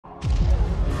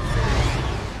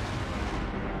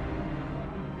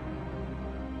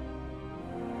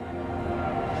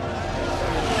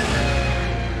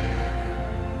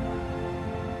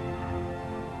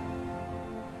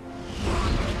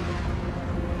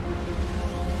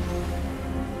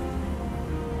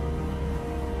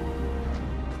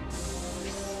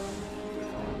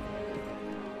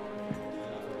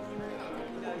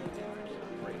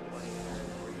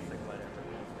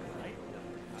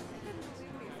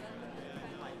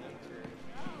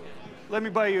Let me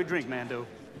buy you a drink, Mando.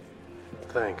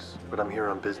 Thanks, but I'm here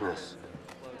on business.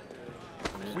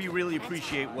 We really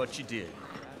appreciate what you did.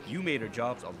 You made our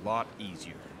jobs a lot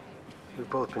easier. We've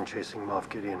both been chasing Moff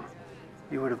Gideon.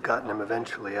 You would have gotten him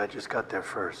eventually, I just got there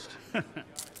first.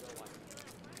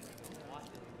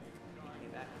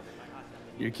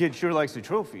 Your kid sure likes the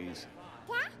trophies.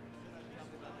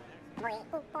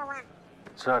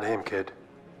 It's not him, kid.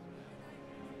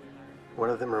 One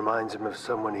of them reminds him of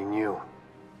someone he knew.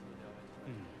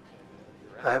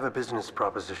 I have a business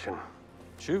proposition.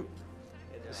 Shoot.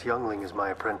 This youngling is my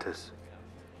apprentice.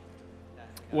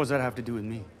 What does that have to do with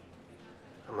me?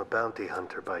 I'm a bounty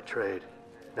hunter by trade.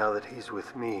 Now that he's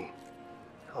with me,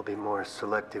 I'll be more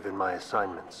selective in my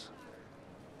assignments.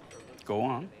 Go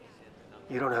on.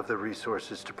 You don't have the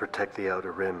resources to protect the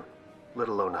Outer Rim, let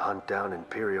alone hunt down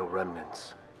Imperial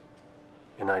remnants.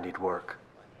 And I need work.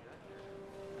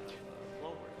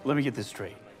 Let me get this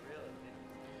straight.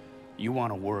 You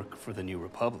want to work for the New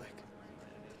Republic?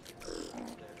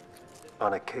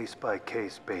 On a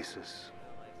case-by-case basis.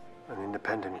 An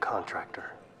independent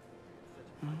contractor.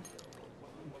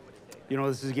 You know,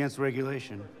 this is against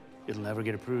regulation. It'll never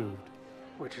get approved.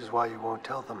 Which is why you won't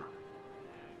tell them.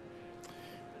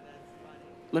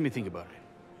 Let me think about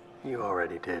it. You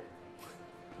already did.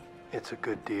 It's a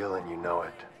good deal and you know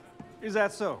it. Is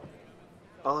that so?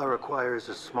 All I require is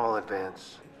a small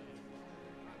advance.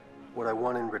 What I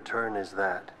want in return is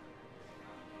that.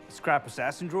 A scrap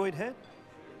assassin droid head?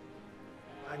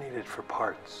 I need it for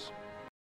parts.